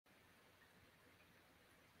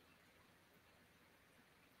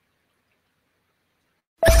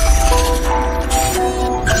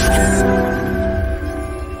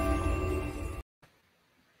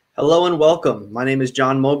Hello and welcome. My name is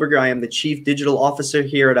John Moberger. I am the Chief Digital Officer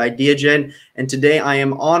here at Ideagen, and today I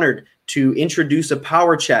am honored to introduce a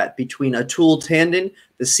power chat between Atul Tandon,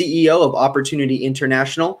 the CEO of Opportunity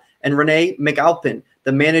International, and Renee McAlpin,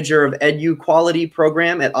 the manager of EduQuality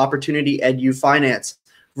program at Opportunity EduFinance.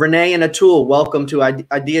 Renee and Atul, welcome to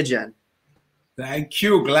Ideagen. Thank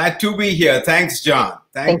you. Glad to be here. Thanks, John.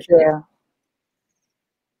 Thank you.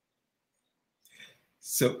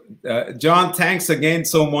 So, John, thanks again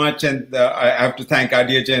so much. And I have to thank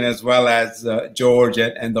Ideagen as well as George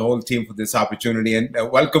and the whole team for this opportunity. And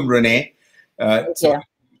welcome, Renee,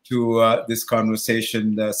 to this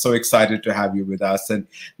conversation. So excited to have you with us. And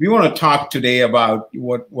we want to talk today about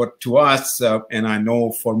what to us, and I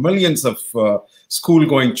know for millions of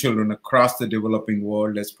school-going children across the developing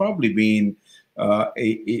world, has probably been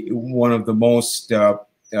one of the most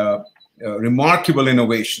remarkable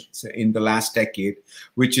innovations in the last decade,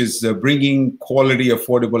 which is bringing quality,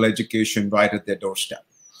 affordable education right at their doorstep,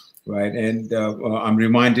 right? And I'm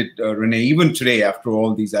reminded, Renee, even today, after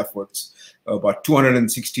all these efforts, about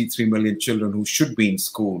 263 million children who should be in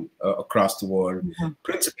school across the world,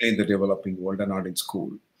 principally in the developing world, are not in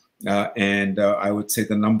school. And I would say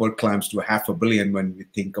the number climbs to 500 million when we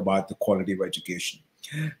think about the quality of education.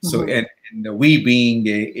 So, and we being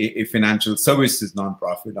a financial services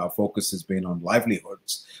nonprofit, our focus has been on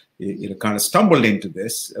livelihoods. It kind of stumbled into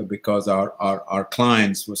this because our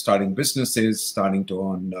clients were starting businesses, starting to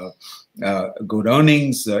earn good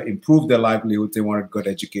earnings, improve their livelihoods. They wanted good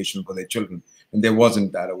education for their children, and there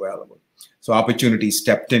wasn't that available. So Opportunity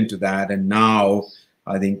stepped into that, and now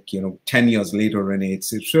I think 10 years later, Renee,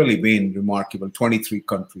 it's really been remarkable. 23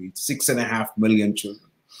 countries, 6.5 million children.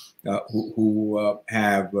 Who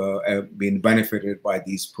have been benefited by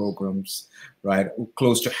these programs, right?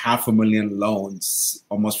 Close to 500,000 loans,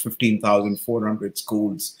 almost 15,400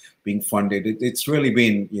 schools being funded. It's really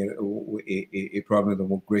been probably the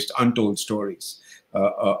most great untold stories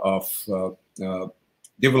of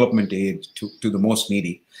development aid to the most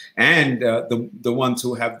needy, and the ones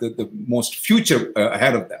who have the most future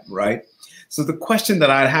ahead of them, right? So the question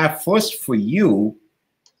that I have first for you: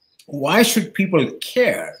 why should people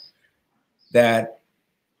care that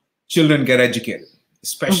children get educated,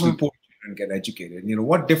 especially poor children get educated?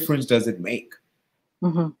 What difference does it make?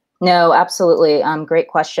 No, absolutely. Great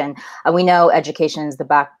question. We know education is the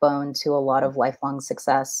backbone to a lot of lifelong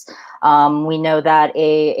success. We know that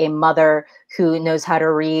a mother who knows how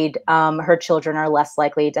to read, her children are less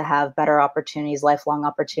likely to have better opportunities, lifelong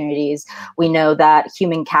opportunities. We know that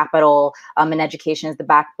human capital and education is the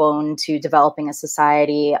backbone to developing a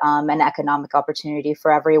society and economic opportunity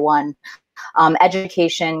for everyone.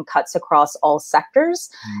 Education cuts across all sectors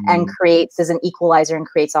and is an equalizer and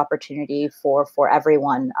creates opportunity for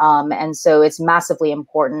everyone. And so it's massively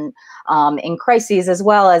important in crises as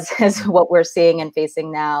well as what we're seeing and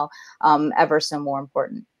facing now, ever so more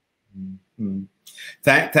important.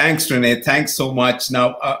 Thanks, Renee. Thanks so much.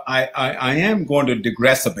 Now, I am going to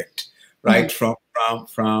digress a bit, right, from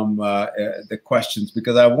the questions,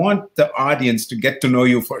 because I want the audience to get to know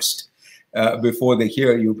you first. Before they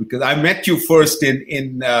hear you, because I met you first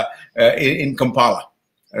in Kampala,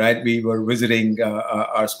 right? We were visiting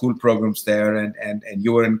our school programs there, and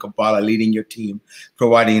you were in Kampala leading your team,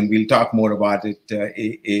 providing, and we'll talk more about it,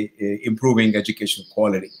 improving education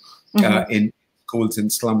quality in schools and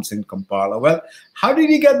slums in Kampala. Well, how did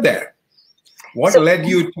you get there? What led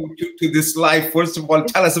you to this life? First of all,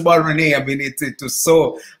 tell us about Renee. I mean, it was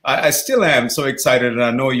so, I still am so excited, and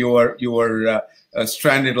I know you were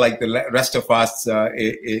stranded like the rest of us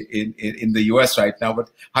in the US right now. But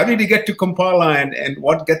how did you get to Kampala, and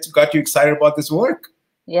what got you excited about this work?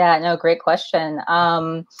 Yeah, no, great question.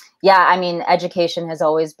 Yeah, I mean, education has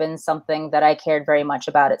always been something that I cared very much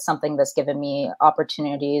about. It's something that's given me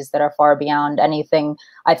opportunities that are far beyond anything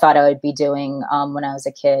I thought I would be doing when I was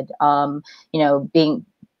a kid.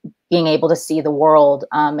 Being able to see the world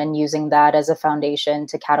and using that as a foundation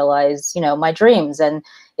to catalyze, my dreams. And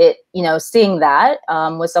seeing that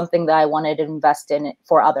was something that I wanted to invest in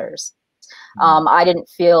for others. I didn't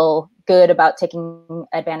feel good about taking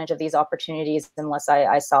advantage of these opportunities unless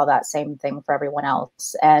I saw that same thing for everyone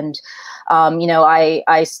else. And,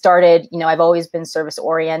 I started, I've always been service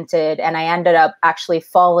oriented, and I ended up actually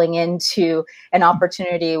falling into an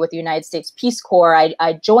opportunity with the United States Peace Corps.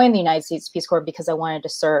 I joined the United States Peace Corps because I wanted to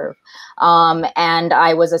serve. And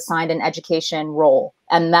I was assigned an education role.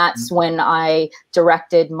 And that's when I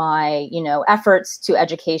directed my, efforts to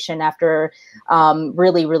education after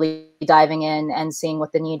really, really diving in and seeing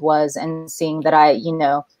what the need was, and seeing that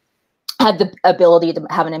had the ability to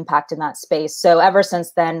have an impact in that space. So ever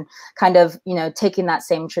since then, kind of, taking that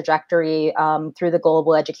same trajectory through the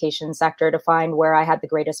global education sector to find where I had the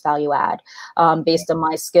greatest value add based on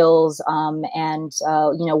my skills and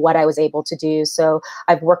what I was able to do. So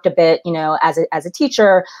I've worked a bit, as a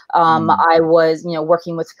teacher. I was,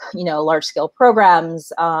 working with, large scale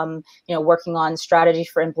programs, working on strategy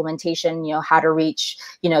for implementation, how to reach,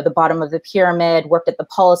 the bottom of the pyramid, worked at the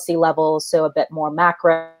policy level, so a bit more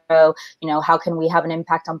macro. How can we have an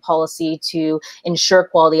impact on policy to ensure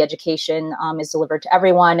quality education is delivered to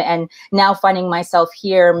everyone? And now finding myself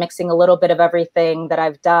here mixing a little bit of everything that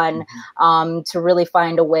I've done to really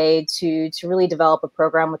find a way to really develop a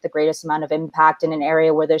program with the greatest amount of impact in an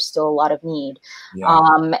area where there's still a lot of need.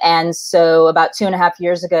 And so about 2.5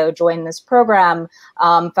 years ago, joined this program,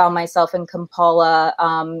 found myself in Kampala,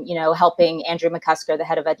 helping Andrew McCusker, the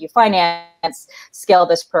head of EduFinance, scale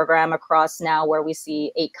this program across now where we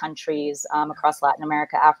see 8 countries across Latin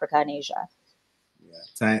America, Africa, and Asia.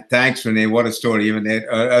 Thanks, Renee. What a story. Even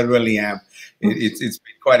I really am. It's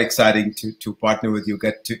been quite exciting to partner with you,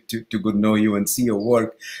 get to good know you and see your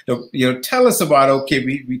work. Tell us about, okay,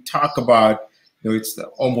 we talk about, it's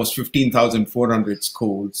almost 15,400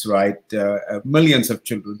 schools, right? Millions of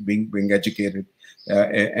children being educated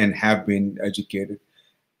and have been educated.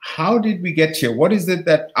 How did we get here? What is it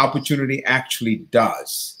that opportunity actually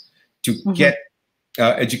does to get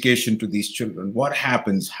education to these children? What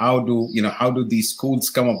happens? How do these schools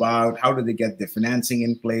come about? How do they get their financing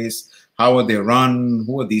in place? How are they run?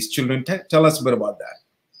 Who are these children? Tell us a bit about that.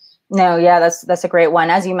 No, yeah, that's a great one.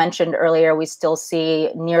 As you mentioned earlier, we still see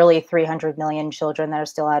nearly 300 million children that are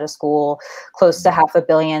still out of school, close to 500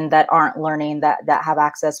 million that aren't learning, that have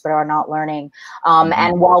access but are not learning.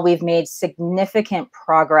 And while we've made significant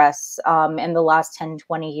progress in the last 10,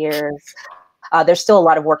 20 years, there's still a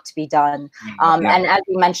lot of work to be done. And as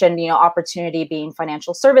you mentioned, opportunity being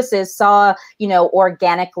financial services saw,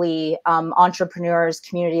 organically entrepreneurs,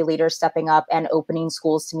 community leaders stepping up and opening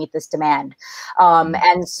schools to meet this demand.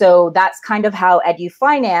 And so that's kind of how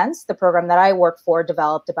EduFinance, the program that I work for,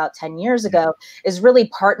 developed about 10 years ago, is really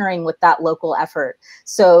partnering with that local effort.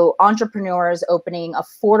 So entrepreneurs opening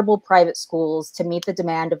affordable private schools to meet the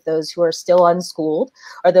demand of those who are still unschooled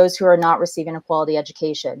or those who are not receiving a quality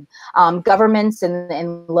education. Governments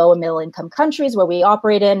in low and middle income countries where we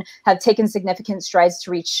operate in have taken significant strides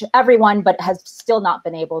to reach everyone, but has still not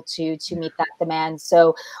been able to meet that demand.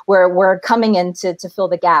 So we're coming in to fill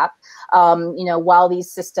the gap, while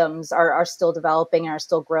these systems are still developing and are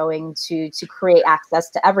still growing to create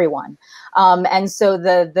access to everyone. And so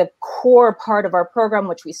the core part of our program,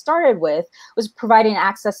 which we started with, was providing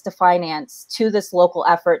access to finance to this local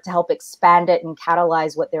effort to help expand it and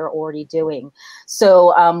catalyze what they're already doing.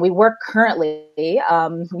 So we work currently,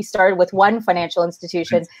 we started with one financial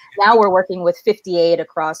institution. Now we're working with 58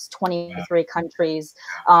 across 23 countries,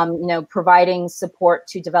 providing support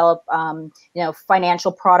to develop,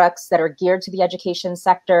 financial products that are geared to the education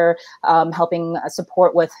sector, helping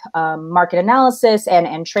support with market analysis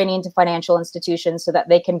and training to financial institutions so that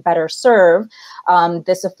they can better serve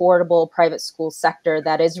this affordable private school sector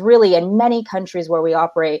that is really, in many countries where we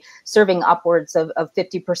operate, serving upwards of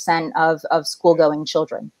 50% of school-going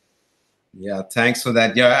children. Yeah, thanks for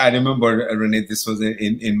that. Yeah, I remember, Renee, this was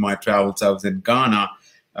in my travels. I was in Ghana,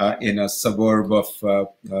 in a suburb of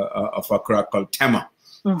Accra called Tema,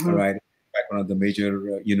 right? One of the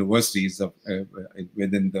major universities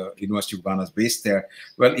within the University of Ghana is based there.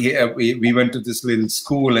 Well, we went to this little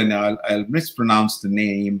school, and I'll mispronounce the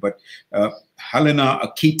name, but Helena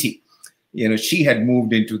Akiti, she had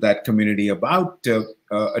moved into that community about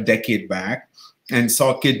a decade back, and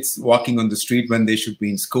saw kids walking on the street when they should be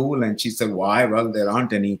in school. And she said, why? Well, there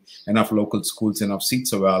aren't enough local schools, enough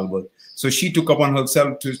seats available. So she took upon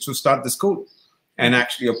herself to start the school and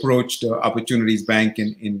actually approached Opportunities Bank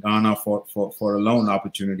in Ghana for a loan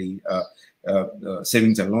opportunity,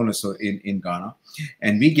 savings and loan in Ghana.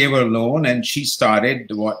 And we gave her a loan, and she started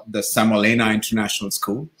the Samalena International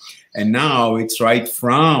School. And now it's right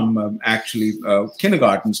from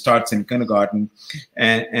kindergarten, starts in kindergarten,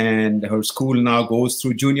 and her school now goes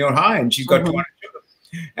through junior high, and she's got 200 children.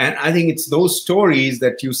 And I think it's those stories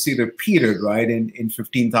that you see repeated, right, in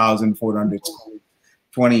 15,400 schools,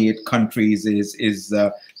 28 countries. It's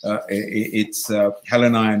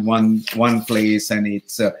Helena in one place, and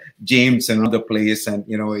it's James in another place, and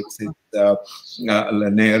it's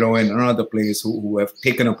Lanero in another place who have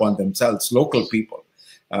taken upon themselves, local people.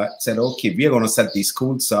 Said, okay, we are going to set these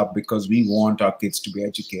schools up because we want our kids to be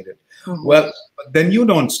educated. Well, then you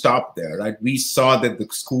don't stop there, right? We saw that the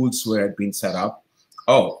schools had been set up.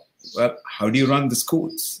 Oh, well, how do you run the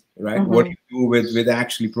schools, right? Mm-hmm. What do you do with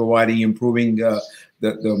actually improving the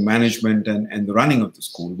management and the running of the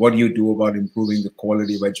school? What do you do about improving the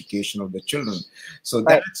quality of education of the children? So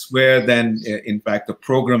Right. that's where then, in fact, the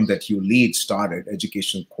program that you lead started,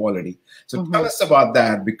 Education Quality. So Mm-hmm. tell us about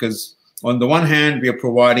that, because on the one hand, we are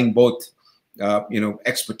providing both,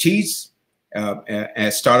 expertise,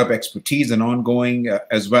 startup expertise and ongoing,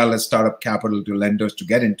 as well as startup capital to lenders to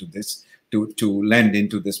get into this, to lend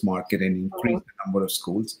into this market and increase the number of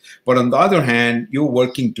schools. But on the other hand, you're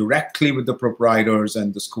working directly with the proprietors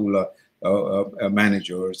and the school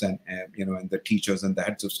managers and the teachers and the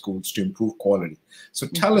heads of schools to improve quality. So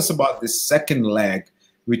tell us about this second leg,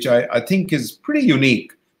 which I think is pretty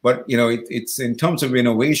unique. But it's in terms of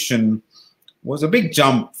innovation, was a big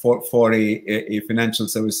jump for a financial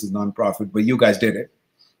services nonprofit, but you guys did it.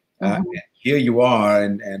 And here you are,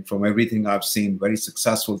 and from everything I've seen, very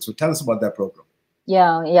successful. So tell us about that program.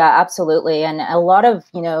 Yeah, absolutely. And a lot of,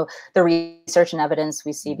 the research and evidence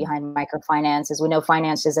we see behind microfinance is we know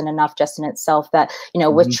finance isn't enough just in itself, that,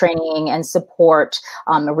 with training and support,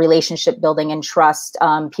 relationship building and trust,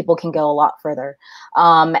 people can go a lot further.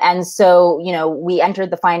 And so, we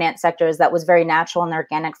entered the finance sectors. That was very natural and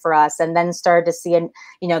organic for us, and then started to see,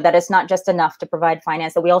 that it's not just enough to provide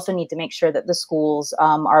finance, that we also need to make sure that the schools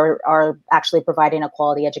are actually providing a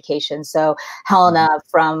quality education. So Helena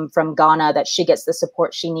from Ghana, that she gets the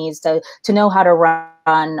support she needs to know how to run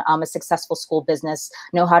a successful school business,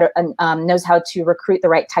 knows how to recruit the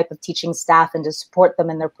right type of teaching staff and to support them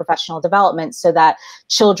in their professional development, so that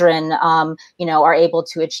children, are able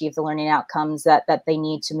to achieve the learning outcomes that they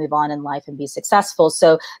need to move on in life and be successful.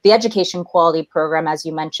 So the Education Quality Program, as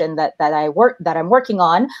you mentioned, that I'm working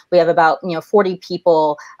on, we have about 40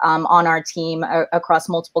 people on our team across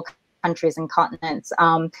multiple countries and continents.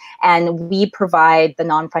 And we provide the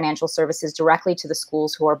non-financial services directly to the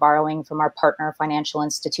schools who are borrowing from our partner financial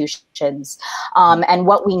institutions. And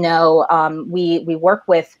what we know, we work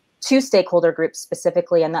with two stakeholder groups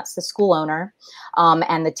specifically, and that's the school owner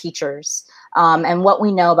and the teachers. And what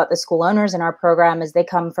we know about the school owners in our program is they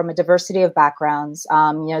come from a diversity of backgrounds.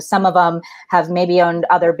 Some of them have maybe owned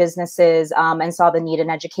other businesses and saw the need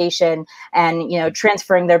in education, and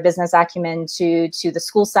transferring their business acumen to the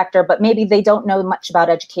school sector, but maybe they don't know much about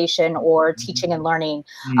education or teaching and learning.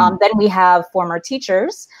 Then we have former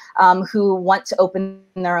teachers who want to open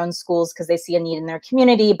their own schools because they see a need in their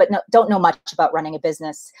community, but don't know much about running a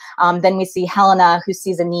business. Then we see Helena, who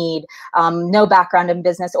sees a need, no background in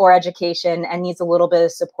business or education, and needs a little bit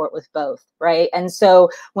of support with both, right? And so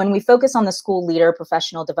when we focus on the school leader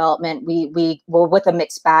professional development, we're with a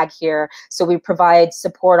mixed bag here. So we provide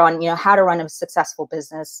support on how to run a successful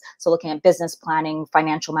business. So looking at business planning,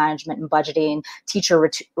 financial management and budgeting, teacher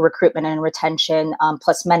recruitment and retention,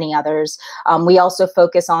 plus many others. We also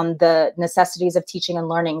focus on the necessities of teaching and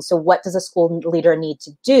learning. So what does a school leader need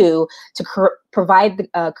to do to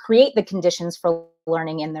create the conditions for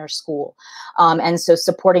learning in their school, and so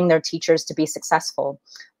supporting their teachers to be successful.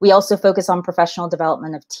 We also focus on professional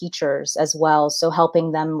development of teachers as well, so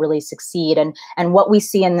helping them really succeed. And what we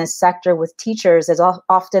see in this sector with teachers is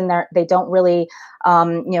often they don't really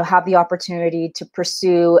have the opportunity to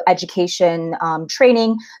pursue education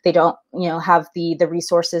training. They don't have the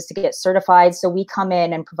resources to get certified. So we come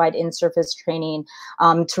in and provide in-service training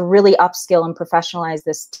to really upskill and professionalize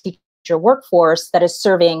this teacher workforce that is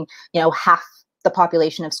serving half the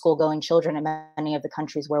population of school-going children in many of the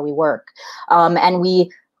countries where we work. And we,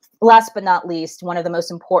 last but not least, one of the most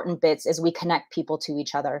important bits is we connect people to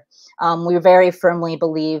each other. We very firmly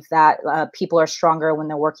believe that people are stronger when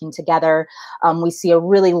they're working together. We see a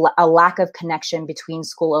lack of connection between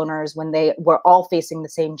school owners when we're all facing the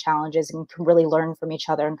same challenges and can really learn from each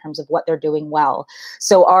other in terms of what they're doing well.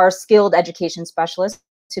 So our skilled education specialists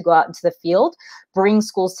to go out into the field, bring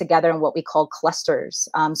schools together in what we call clusters,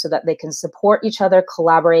 so that they can support each other,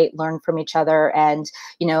 collaborate, learn from each other, and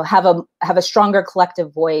have a stronger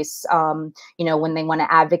collective voice. When they want to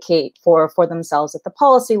advocate for themselves at the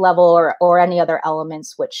policy level or any other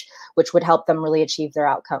elements which would help them really achieve their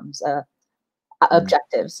outcomes,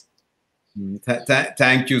 objectives.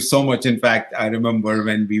 Thank you so much. In fact, I remember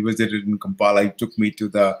when we visited in Kampala, it took me to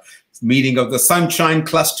the meeting of the Sunshine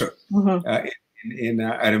Cluster.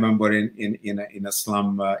 I remember in a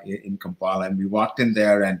slum in Kampala, and we walked in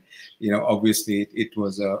there, and obviously it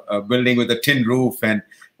was a building with a tin roof, and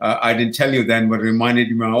I didn't tell you then, but it reminded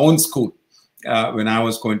me of my own school when I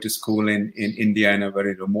was going to school in India, in a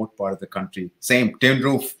very remote part of the country. Same tin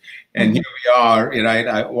roof, and here we are, right?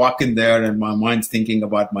 I walk in there, and my mind's thinking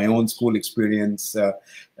about my own school experience,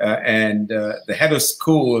 and the head of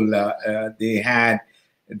school,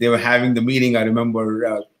 they were having the meeting. I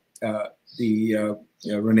remember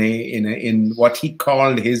Renee in what he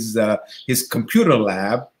called his computer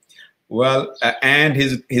lab, well, and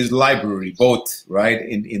his library, both, right,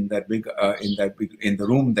 in the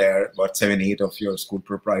room there. About 7, 8 of your school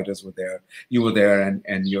proprietors were there. You were there,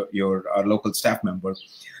 and your local staff member.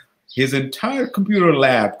 His entire computer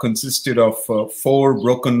lab consisted of 4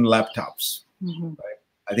 broken laptops. Mm-hmm. Right?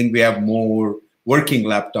 I think we have more working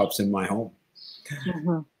laptops in my home. Mm-hmm.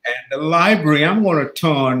 And the library, I'm going to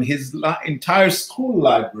turn, his entire school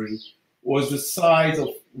library was the size of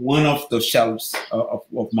one of the shelves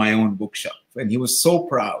of my own bookshelf. And he was so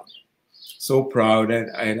proud.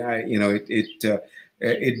 And I, you know,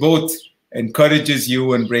 it both encourages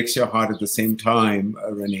you and breaks your heart at the same time,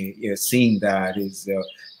 Renee. Seeing that is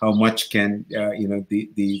how much can you know,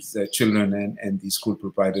 these children and these school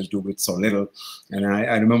proprietors do with so little. And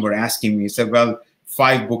I remember asking me, he said, well,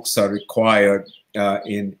 5 books are required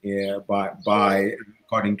by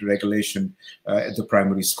according to regulation at the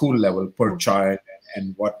primary school level per child,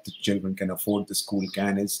 and what the children can afford, the school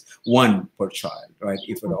can, is 1 per child, right,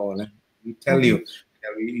 if at all. And we tell you,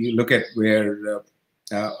 you look at where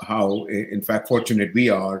how, in fact, fortunate we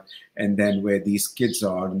are, and then where these kids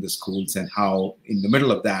are in the schools, and how in the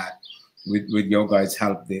middle of that, with your guys'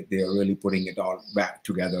 help, they are really putting it all back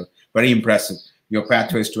together. Very impressive. Your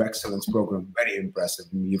Pathways to Excellence program, very impressive.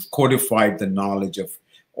 I mean, you've codified the knowledge of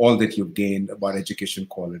all that you've gained about education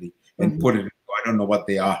quality and put it, I don't know what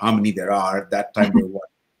they are, how many there are. At that time, there were what,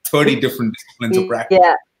 30 different disciplines of practice.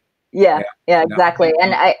 Yeah, exactly.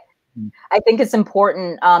 And I think it's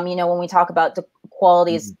important, you know, when we talk about the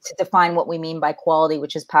qualities, to define what we mean by quality,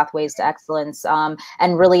 which is pathways to excellence,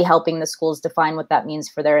 and really helping the schools define what that means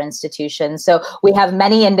for their institutions. So we have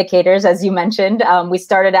many indicators, as you mentioned. We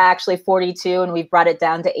started at actually 42, and we've brought it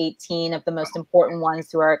down to 18 of the most important ones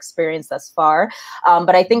through our experience thus far.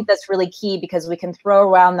 But I think that's really key, because we can throw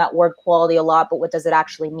around that word quality a lot, but what does it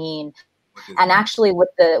actually mean? And actually, with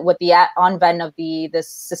the advent of the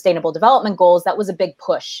Sustainable Development Goals, that was a big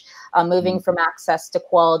push, moving from access to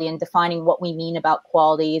quality and defining what we mean about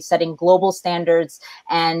quality, setting global standards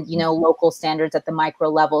and, you know, local standards at the micro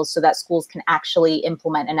levels, so that schools can actually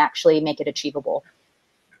implement and actually make it achievable.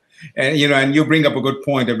 And, you know, and you bring up a good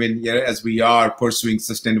point. I mean, as we are pursuing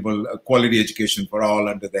sustainable quality education for all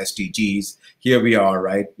under the SDGs, here we are,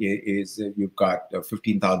 right? You've got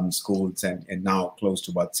 15,000 schools and now close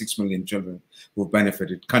to about 6 million children who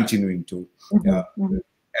benefited, continuing to,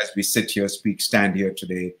 as we sit here, stand here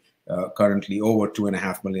today, currently over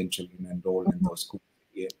 2.5 million children enrolled in those schools.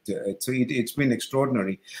 So it's been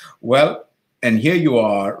extraordinary. Well, and here you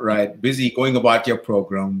are, right, busy going about your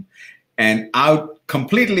program, and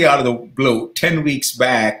completely out of the blue, 10 weeks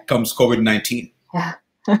back comes COVID-19. Yeah.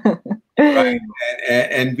 Right?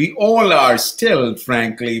 And we all are still,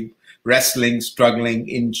 frankly, wrestling, struggling,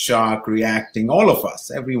 in shock, reacting, all of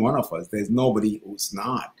us, every one of us. There's nobody who's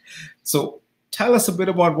not. So tell us a bit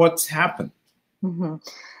about what's happened. To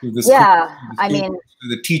the I mean, to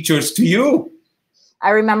the teachers, to you. I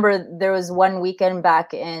remember there was one weekend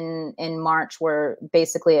back in March where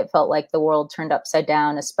basically it felt like the world turned upside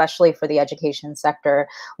down, especially for the education sector.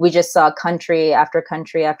 We just saw country after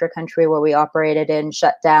country after country where we operated in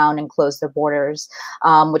shut down and close their borders,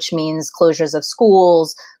 which means closures of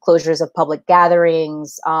schools, closures of public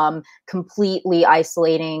gatherings, completely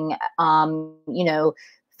isolating, you know,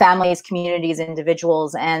 families, communities,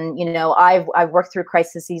 individuals. And, you know, I've worked through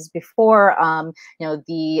crises before, you know,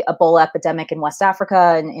 the Ebola epidemic in West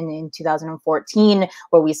Africa in 2014,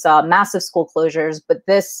 where we saw massive school closures. But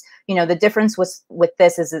this, you know, the difference with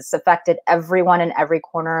this is it's affected everyone in every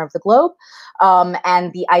corner of the globe,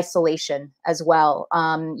 and the isolation as well,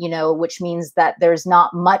 you know, which means that there's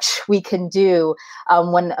not much we can do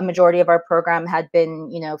when a majority of our program had been,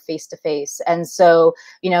 you know, face-to-face. And so,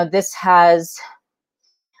 you know, this has,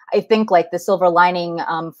 I think, like, the silver lining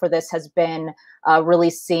for this has been really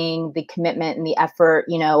seeing the commitment and the effort,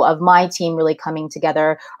 you know, of my team really coming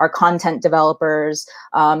together, our content developers,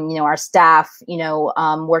 you know, our staff, you know,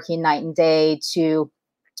 working night and day to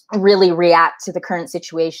really react to the current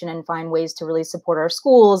situation and find ways to really support our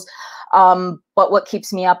schools. But what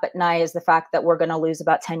keeps me up at night is the fact that we're going to lose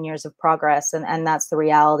about 10 years of progress. And that's the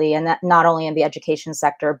reality. And that not only in the education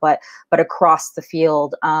sector, but across the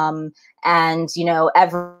field. And, you know,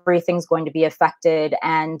 everything's going to be affected,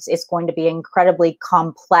 and it's going to be incredibly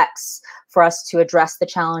complex for us to address the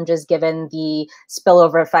challenges given the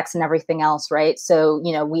spillover effects and everything else, right? So,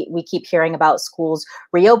 you know, we keep hearing about schools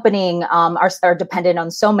reopening, are dependent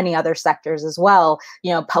on so many other sectors as well.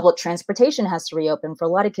 You know, public transportation has to reopen for a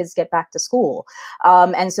lot of kids to get back to school.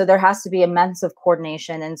 school. And so there has to be immense of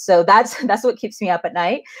coordination. And so that's what keeps me up at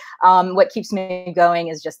night. What keeps me going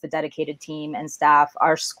is just the dedicated team and staff,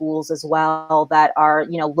 our schools as well, that are,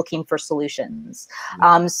 you know, looking for solutions.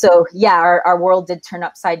 So yeah, our world did turn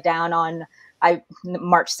upside down on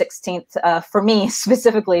March 16th, for me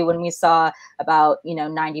specifically, when we saw about, you know,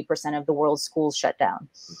 90% of the world's schools shut down.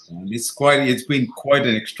 It's been quite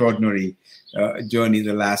an extraordinary journey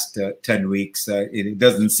the last 10 weeks. It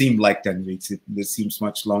doesn't seem like 10 weeks. It seems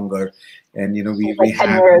much longer. And, you know, we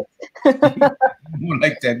have more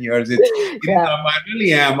like 10 years. I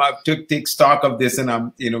really am. I take stock of this,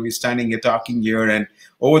 and we're standing here talking here, and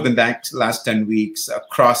over the last 10 weeks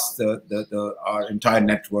across our entire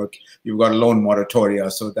network, we've got a loan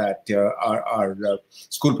moratoria so that our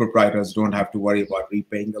school proprietors don't have to worry about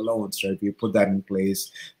repaying the loans, right? We put that in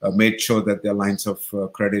place, made sure that their lines of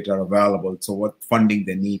credit are available, so what funding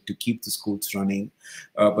they need to keep the schools running.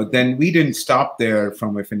 But then we didn't stop there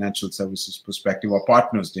from a financial services perspective. Our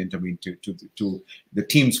partners didn't. I mean, to the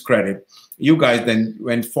team's credit, you guys then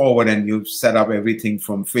went forward and you set up everything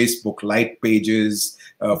from Facebook Lite pages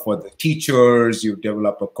for the teachers. You've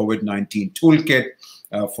developed a COVID-19 toolkit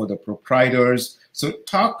for the proprietors. So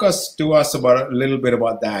talk to us about a little bit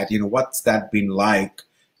about that. You know, what's that been like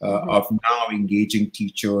of now engaging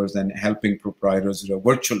teachers and helping proprietors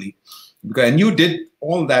virtually? And you did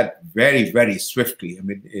all that very, very swiftly. I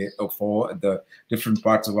mean, for the different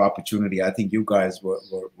parts of opportunity, I think you guys were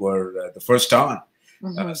the first on.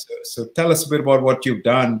 So tell us a bit about what you've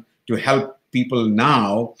done to help people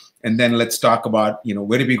now, and then let's talk about, you know,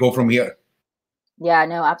 where do we go from here? Yeah,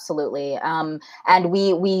 no, absolutely. And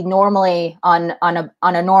we normally on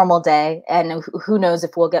a normal day, and who knows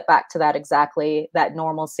if we'll get back to that exactly, that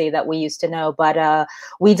normalcy that we used to know, but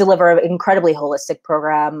we deliver an incredibly holistic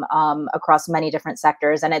program across many different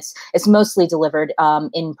sectors, and it's mostly delivered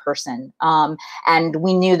in person. And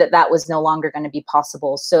we knew that was no longer going to be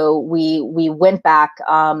possible, so we went back,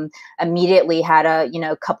 immediately had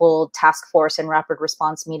a couple task force and rapid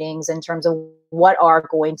response meetings in terms of what are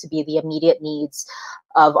going to be the immediate needs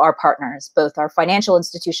of our partners, both our financial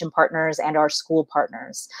institution partners and our school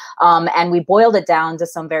partners. And we boiled it down to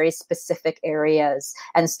some very specific areas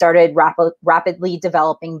and started rapidly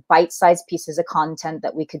developing bite-sized pieces of content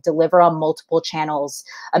that we could deliver on multiple channels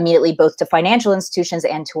immediately, both to financial institutions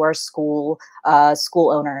and to our school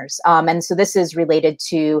owners. And so this is related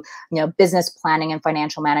to, business planning and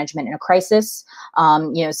financial management in a crisis,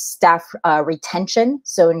 staff retention,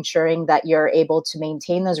 so ensuring that you're able to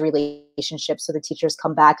maintain those relationships so the teachers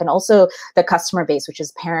come back, and also the customer base, which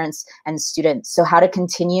is parents and students. So how to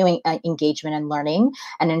continue engagement and learning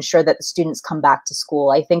and ensure that the students come back to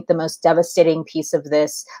school. I think the most devastating piece of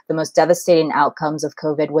this, the most devastating outcomes of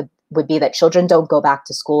COVID would be that children don't go back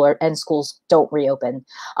to school and schools don't reopen.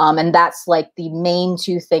 And that's like the main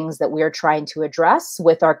two things that we are trying to address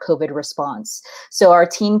with our COVID response. So our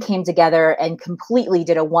team came together and completely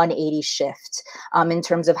did a 180 shift in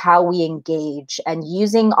terms of how we engage, and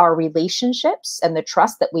using our relationships and the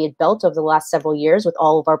trust that we had built over the last several years with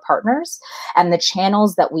all of our partners and the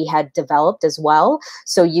channels that we had developed as well.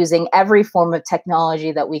 So using every form of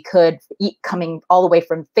technology that we could, coming all the way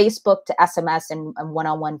from Facebook to SMS and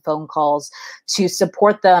one-on-one phone calls, to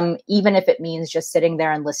support them, even if it means just sitting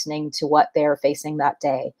there and listening to what they're facing that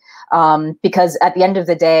day. Because at the end of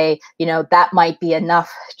the day, that might be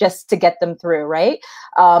enough just to get them through, right?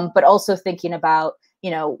 But also thinking about,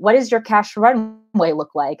 what does your cash runway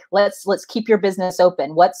look like? Let's keep your business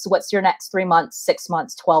open. What's your next 3 months, 6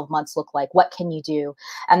 months, 12 months look like? What can you do?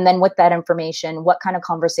 And then with that information, what kind of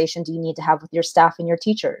conversation do you need to have with your staff and your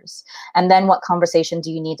teachers? And then what conversation do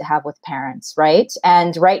you need to have with parents, right?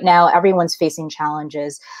 And right now, everyone's facing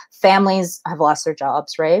challenges. Families have lost their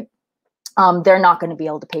jobs, right? They're not going to be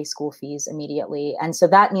able to pay school fees immediately. And so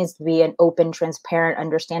that needs to be an open, transparent,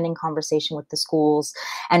 understanding conversation with the schools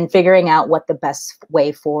and figuring out what the best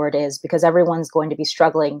way forward is, because everyone's going to be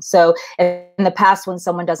struggling. So in the past, when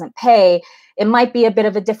someone doesn't pay, it might be a bit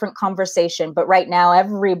of a different conversation, but right now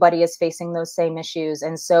everybody is facing those same issues.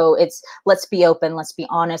 And so it's, let's be open, let's be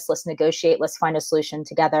honest, let's negotiate, let's find a solution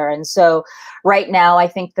together. And so right now, I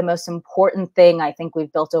think the most important thing I think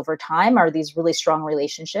we've built over time are these really strong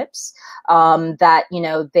relationships that,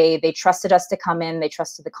 they trusted us to come in, they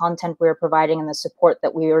trusted the content we were providing and the support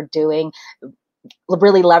that we were doing,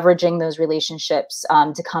 really leveraging those relationships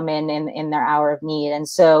to come in their hour of need. And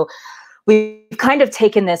so we've kind of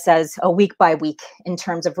taken this as a week by week in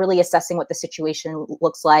terms of really assessing what the situation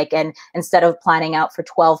looks like. And instead of planning out for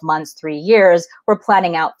 12 months, 3 years, we're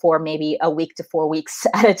planning out for maybe a week to 4 weeks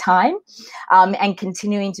at a time, and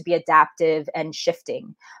continuing to be adaptive and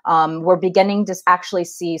shifting. We're beginning to actually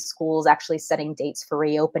see schools actually setting dates for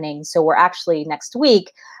reopening. So we're actually next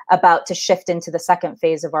week about to shift into the second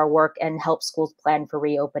phase of our work and help schools plan for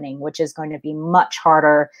reopening, which is going to be much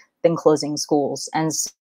harder than closing schools. And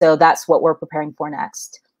so that's what we're preparing for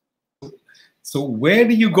next. So where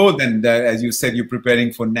do you go then? As you said, you're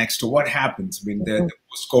preparing for next. What happens? I mean, the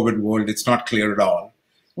post-COVID world, it's not clear at all.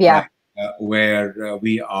 Yeah. Where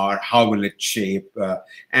we are, how will it shape?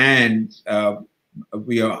 And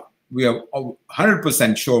we are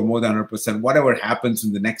 100% sure, more than 100%, whatever happens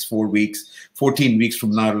in the next 4 weeks, 14 weeks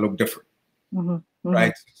from now, it'll look different.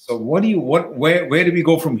 Right? So where do we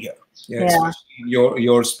go from here? Especially in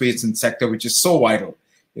your space and sector, which is so vital.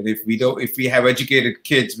 And if we have educated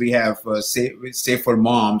kids, we have safer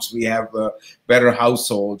moms, we have better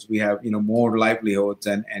households, we have more livelihoods,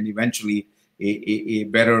 and eventually a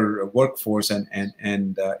better workforce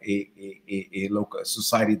and a local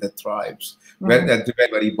society that thrives. Where at the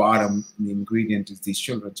very bottom, the ingredient is these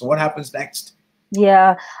children. So what happens next?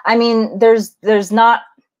 Yeah, I mean, there's not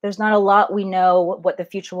a lot we know what the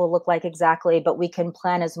future will look like exactly, but we can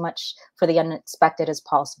plan as much for the unexpected as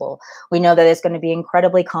possible. We know that it's going to be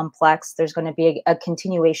incredibly complex. There's going to be a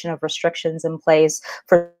continuation of restrictions in place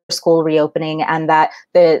for school reopening, and that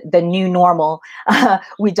the new normal,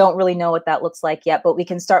 we don't really know what that looks like yet, but we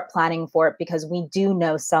can start planning for it because we do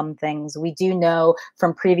know some things. We do know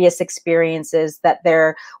from previous experiences that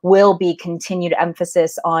there will be continued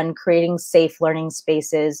emphasis on creating safe learning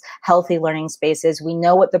spaces, healthy learning spaces. We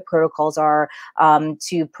know what the protocols are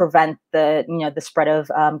to prevent the spread of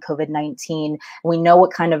COVID-19. We know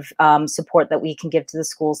what kind of support that we can give to the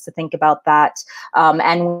schools to think about that,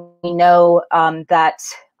 and we know that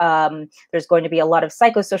there's going to be a lot of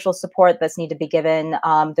psychosocial support that's need to be given.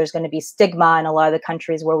 There's going to be stigma in a lot of the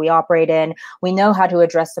countries where we operate in. We know how to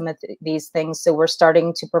address some of these things, so we're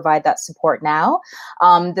starting to provide that support now.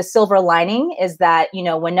 The silver lining is that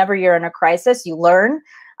whenever you're in a crisis, you learn.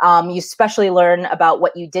 You especially learn about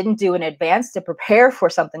what you didn't do in advance to prepare for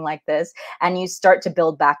something like this, and you start to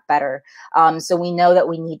build back better. So we know that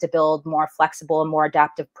we need to build more flexible and more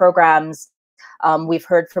adaptive programs. We've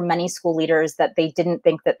heard from many school leaders that they didn't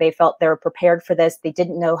think that they felt they were prepared for this. They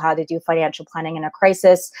didn't know how to do financial planning in a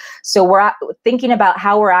crisis. So we're thinking about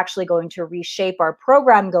how we're actually going to reshape our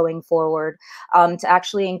program going forward to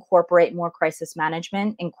actually incorporate more crisis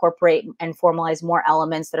management, incorporate and formalize more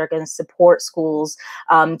elements that are going to support schools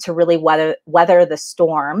to really weather the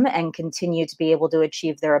storm and continue to be able to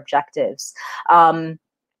achieve their objectives.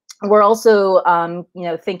 We're also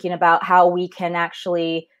thinking about how we can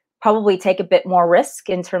actually probably take a bit more risk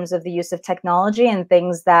in terms of the use of technology and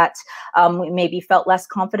things that we maybe felt less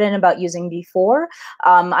confident about using before.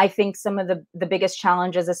 I think some of the biggest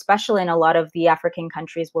challenges, especially in a lot of the African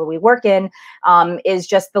countries where we work in, is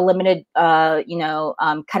just the limited,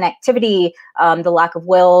 connectivity, the lack of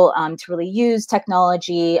will to really use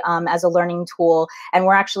technology as a learning tool. And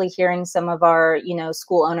we're actually hearing some of our,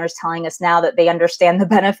 school owners telling us now that they understand the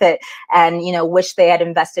benefit and, wish they had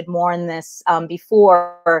invested more in this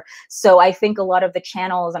before. So I think a lot of the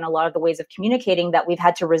channels and a lot of the ways of communicating that we've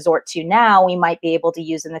had to resort to now, we might be able to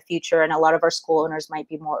use in the future. And a lot of our school owners might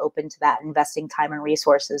be more open to that, investing time and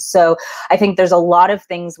resources. So I think there's a lot of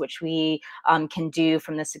things which we can do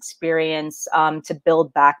from this experience to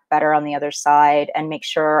build back better on the other side and make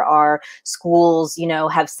sure our schools,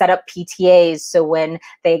 have set up PTAs. So when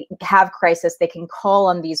they have crisis, they can call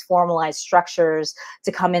on these formalized structures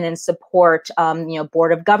to come in and support,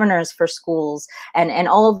 board of governors for schools and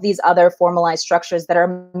all of these other formalized structures that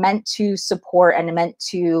are meant to support and meant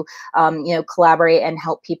to, collaborate and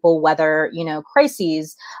help people weather,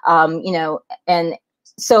 crises, and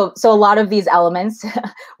so a lot of these elements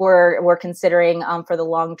we're considering for the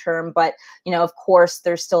long term, but of course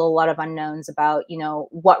there's still a lot of unknowns about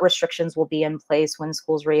what restrictions will be in place when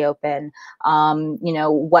schools reopen.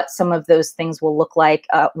 What some of those things will look like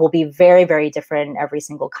will be very, very different in every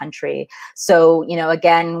single country. So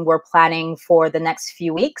again, we're planning for the next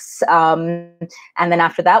few weeks, and then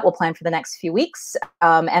after that we'll plan for the next few weeks,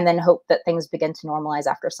 and then hope that things begin to normalize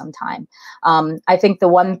after some time. I think the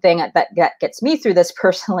one thing that gets me through this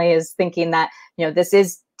personally is thinking that this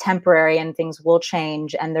is temporary and things will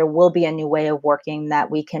change and there will be a new way of working that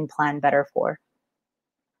we can plan better for.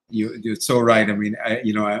 You're so right. I mean,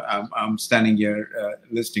 I'm standing here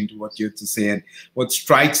listening to what you have to say, and what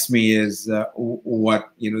strikes me is what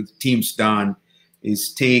the team's done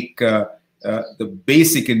is take the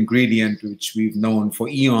basic ingredient which we've known for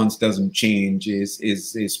eons doesn't change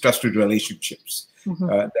is trusted relationships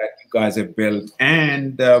that you guys have built,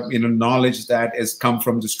 and knowledge that has come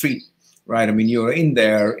from the street, right? I mean, you're in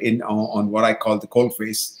there on what I call the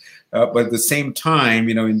coalface, but at the same time,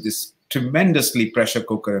 in this tremendously pressure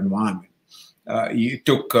cooker environment, you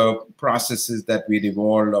took processes that we'd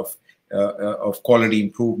evolved of quality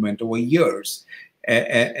improvement over years,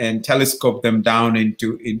 and telescope them down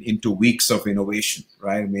into weeks of innovation,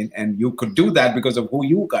 right? I mean, and you could do that because of who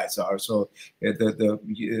you guys are. So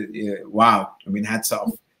wow, I mean, hats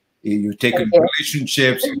off. You've taken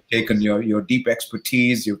relationships, you've taken your deep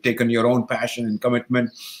expertise, you've taken your own passion and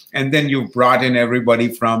commitment, and then you've brought in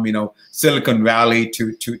everybody from Silicon Valley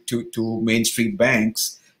to Main Street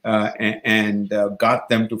banks, and got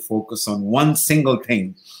them to focus on one single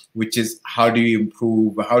thing, which is how do you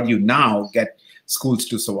improve? How do you now get schools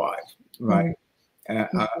to survive, right?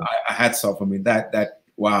 Hats off. I mean, that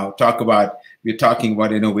wow. We're talking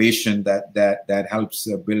about innovation that helps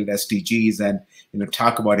build SDGs, and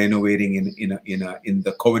talk about innovating in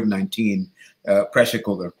the COVID-19 pressure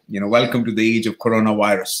cooker. Welcome to the age of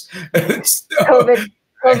coronavirus.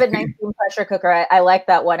 COVID-19 pressure cooker. I like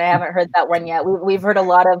that one. I haven't heard that one yet. We've heard a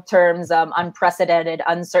lot of terms, unprecedented,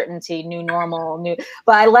 uncertainty, new normal,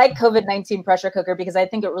 but I like COVID-19 pressure cooker because I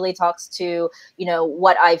think it really talks to,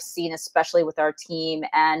 what I've seen, especially with our team.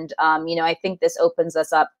 And, I think this opens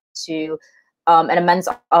us up to an immense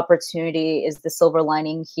opportunity is the silver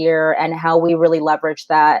lining here, and how we really leverage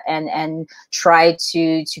that and try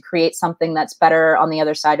to create something that's better on the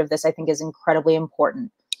other side of this, I think is incredibly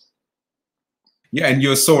important. Yeah, and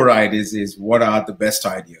you're so right. Is what are the best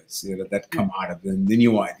ideas that come out of the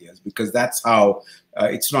new ideas? Because that's how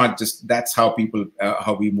it's not just that's how people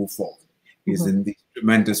how we move forward. Is in these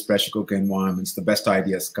tremendous pressure cooker environments, the best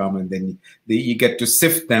ideas come, and then you get to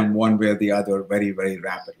sift them one way or the other very, very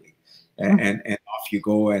rapidly, and off you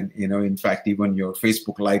go. And in fact, even your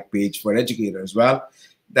Facebook Live page for educators, well,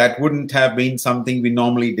 that wouldn't have been something we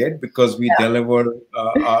normally did because we deliver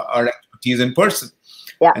our expertise in person.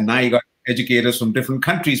 Yeah. And now you got educators from different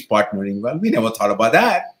countries partnering. Well, we never thought about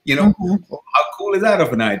that. Well, how cool is that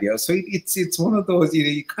of an idea? So it's one of those,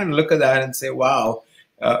 you kind of look at that and say, wow,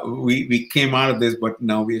 we came out of this, but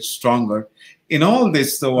now we're stronger. In all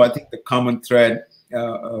this, though, I think the common thread,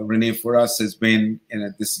 Renee, for us has been,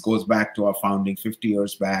 and this goes back to our founding 50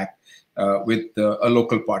 years back, with a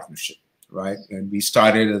local partnership. Right, and we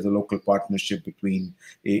started as a local partnership between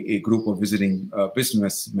a group of visiting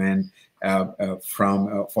businessmen from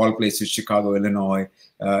of all places, Chicago, Illinois,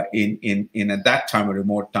 in at that time a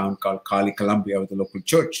remote town called Cali, Columbia, with a local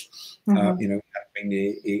church. Having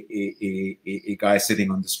a guy sitting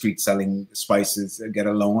on the street selling spices get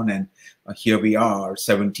a loan, and here we are,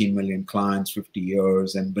 17 million clients, 50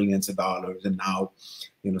 years, and billions of dollars, and now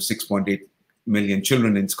 6.8 million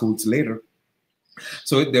children in schools later.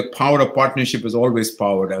 So the power of partnership has always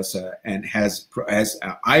powered us, and has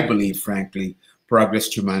I believe, frankly,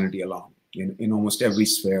 progressed humanity along in almost every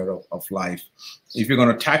sphere of life. If you're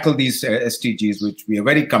going to tackle these SDGs, which we are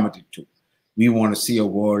very committed to, we want to see a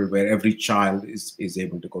world where every child is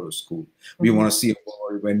able to go to school. We want to see a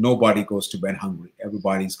world where nobody goes to bed hungry.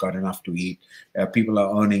 Everybody's got enough to eat. People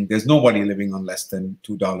are earning. There's nobody living on less than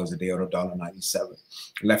 $2 a day or $1.97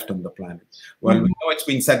 left on the planet. Well, we know it's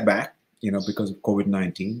been set back, because of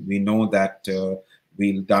COVID-19. We know that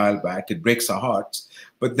we'll dial back. It breaks our hearts.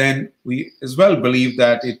 But then we as well believe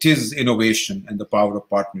that it is innovation and the power of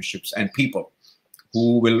partnerships and people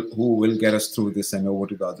who will get us through this and over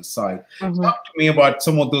to the other side. Talk to me about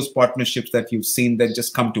some of those partnerships that you've seen that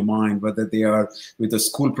just come to mind, whether they are with a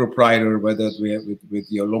school proprietor, whether we are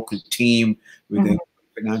with your local team, with a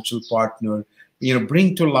financial partner.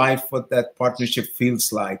 Bring to life what that partnership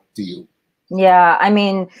feels like to you. Yeah, I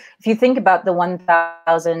mean, if you think about the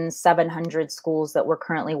 1,700 schools that we're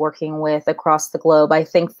currently working with across the globe, I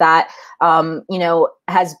think that,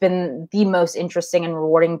 has been the most interesting and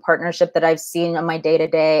rewarding partnership that I've seen on my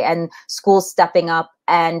day-to-day, and schools stepping up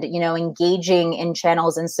and, engaging in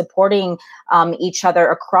channels and supporting each other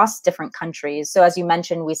across different countries. So as you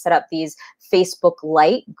mentioned, we set up these Facebook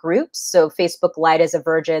Lite groups. So Facebook Lite is a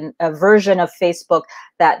version of Facebook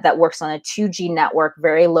that works on a 2G network,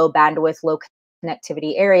 very low bandwidth, low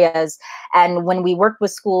connectivity areas. And when we work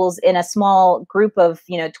with schools in a small group of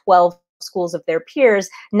 12 schools of their peers,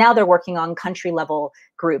 now they're working on country level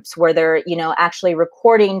groups where they're, you know, actually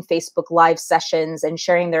recording Facebook Live sessions and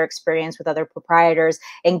sharing their experience with other proprietors,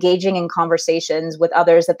 engaging in conversations with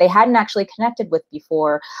others that they hadn't actually connected with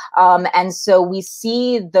before. And so we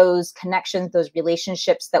see those connections, those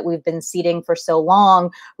relationships that we've been seeding for so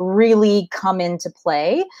long really come into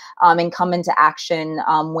play and come into action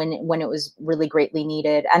when it was really greatly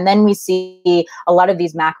needed. And then we see a lot of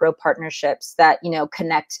these macro partnerships that, you know,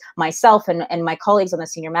 connect myself and my colleagues on the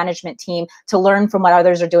senior management team to learn from what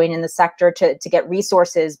others are doing in the sector, to get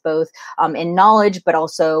resources both in knowledge, but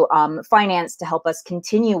also finance to help us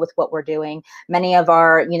continue with what we're doing. Many of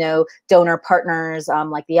our, you know, donor partners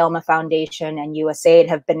like the Elma Foundation and USAID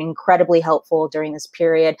have been incredibly helpful during this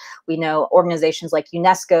period. We know organizations like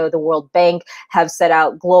UNESCO, the World Bank have set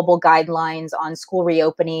out global guidelines on school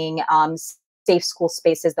reopening, safe school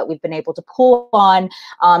spaces that we've been able to pull on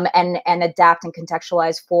and adapt and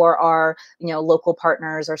contextualize for our, you know, local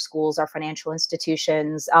partners, our schools, our financial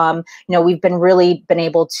institutions. You know, we've really been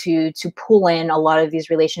able to pull in a lot of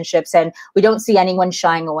these relationships, and we don't see anyone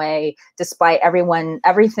shying away despite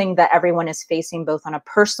everything that everyone is facing, both on a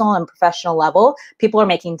personal and professional level. People are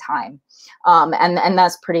making time. And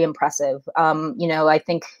that's pretty impressive. You know, I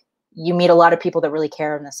think you meet a lot of people that really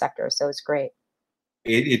care in the sector, so it's great.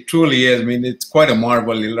 It truly is. I mean, it's quite a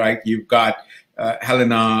marvel, right? You've got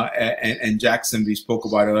Helena and Jackson, we spoke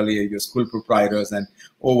about earlier, your school proprietors, and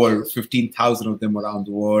over 15,000 of them around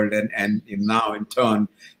the world, and now in turn,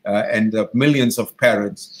 and millions of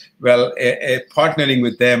parents. Well, partnering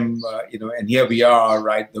with them, you know, and here we are,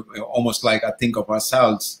 right? Almost like I think of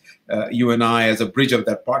ourselves, you and I, as a bridge of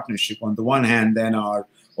that partnership. On the one hand, then our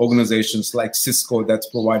organizations like Cisco that's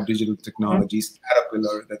provide digital technologies,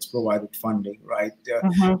 Caterpillar that's provided funding, right?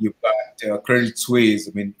 You've got Credit Suisse,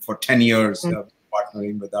 I mean, for 10 years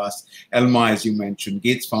partnering with us. Elma, as you mentioned,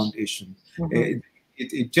 Gates Foundation.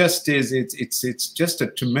 It just is, it's just a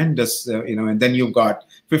tremendous, you know, and then you've got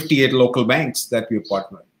 58 local banks that we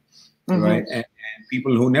partner, right? And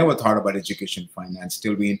people who never thought about education finance,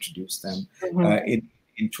 till we introduce them in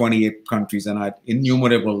 28 countries, and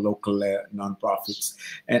innumerable local nonprofits.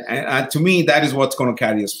 And to me, that is what's going to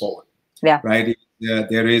carry us forward. Yeah. Right.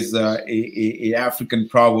 There is a African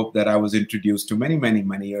proverb that I was introduced to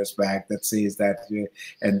many years back that says that,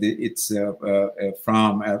 and it's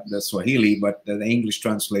from the Swahili, but the English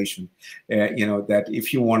translation, you know, that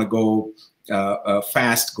if you want to go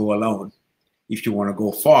fast, go alone. If you want to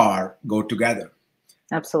go far, go together.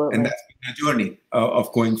 Absolutely. And that's been a journey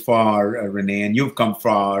of going far, Renee, and you've come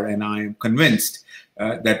far, and I am convinced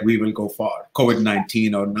that we will go far.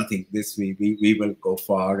 COVID-19 or nothing, we will go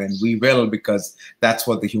far, and we will, because that's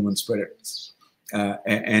what the human spirit is.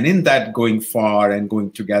 And in that going far and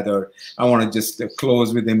going together, I want to just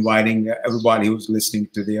close with inviting everybody who's listening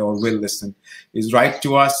today or will listen, is write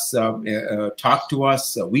to us, talk to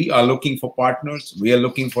us. We are looking for partners. We are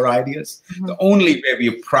looking for ideas. The only way we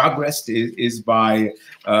have progressed is by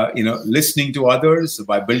you know, listening to others,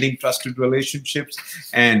 by building trusted relationships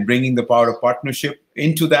and bringing the power of partnership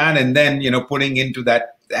into that, and then, you know, putting into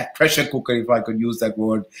that pressure cooker, if I could use that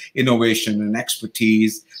word, innovation and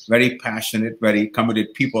expertise, very passionate, very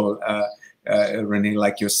committed people, Renee,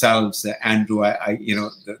 like yourselves, Andrew. You know,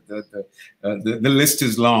 the list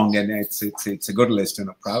is long, and it's a good list and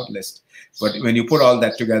a proud list. But when you put all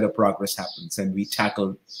that together, progress happens, and we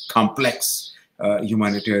tackle complex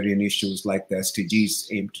humanitarian issues like the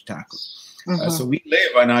SDGs aim to tackle. So we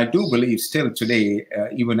live, and I do believe still today,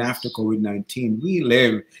 even after COVID-19, we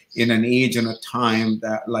live in an age and a time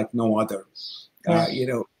that like no other. You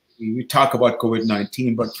know, we talk about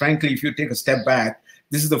COVID-19, but frankly, if you take a step back,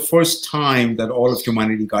 this is the first time that all of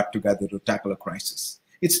humanity got together to tackle a crisis.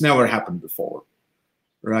 It's never happened before,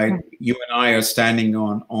 right? You and I are standing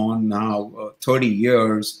on now 30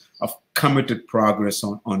 years of committed progress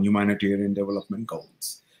on humanitarian development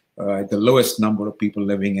goals. The lowest number of people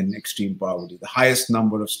living in extreme poverty, the highest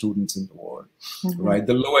number of students in the world, right?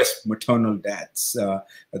 The lowest maternal deaths,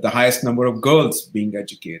 the highest number of girls being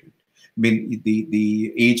educated. I mean,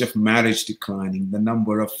 the age of marriage declining, the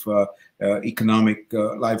number of economic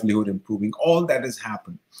livelihood improving, all that has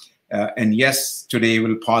happened. And yes, today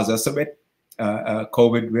will pause us a bit,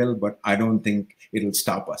 COVID will, but I don't think it'll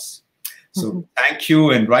stop us. So thank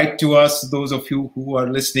you, and write to us. Those of you who are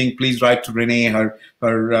listening, please write to Renee. Her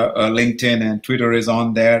LinkedIn and Twitter is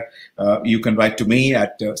on there. You can write to me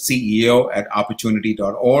at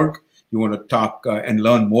CEO@opportunity.org. you want to talk and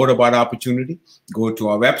learn more about Opportunity, go to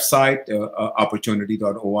our website,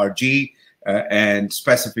 opportunity.org. And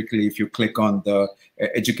specifically, if you click on the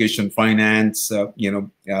education finance,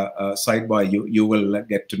 sidebar, you will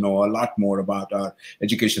get to know a lot more about our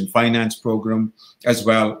education finance program, as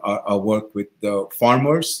well our work with the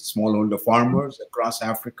farmers, smallholder farmers across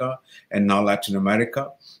Africa and now Latin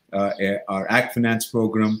America, our ag finance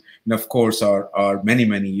program, and of course our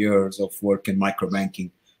many years of work in microbanking.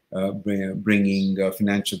 Bringing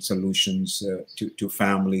financial solutions to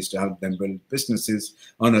families to help them build businesses,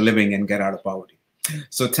 earn a living, and get out of poverty.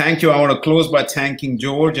 So thank you. I want to close by thanking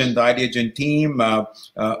George and the Ideagen team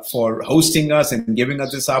for hosting us and giving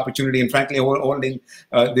us this opportunity, and frankly holding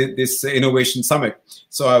this innovation summit.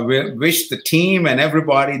 So I wish the team and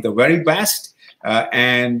everybody the very best.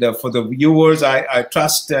 And for the viewers, I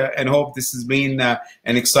trust and hope this has been an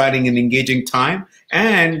exciting and engaging time,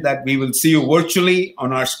 and that we will see you virtually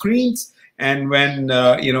on our screens. And when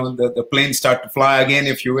the planes start to fly again,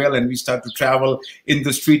 if you will, and we start to travel in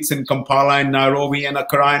the streets in Kampala and Nairobi and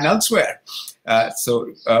Accra and elsewhere. So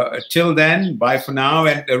till then, bye for now.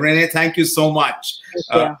 And Renee, thank you so much.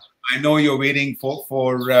 I know you're waiting for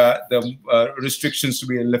the restrictions to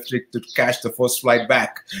be lifted to catch the first flight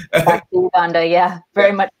back. Back to Uganda, yeah,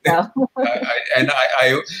 very much so. And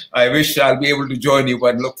I wish I'll be able to join you,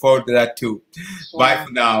 but look forward to that too. Yeah. Bye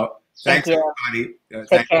for now. Thanks, everybody.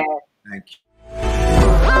 Take care. Thank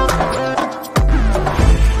you.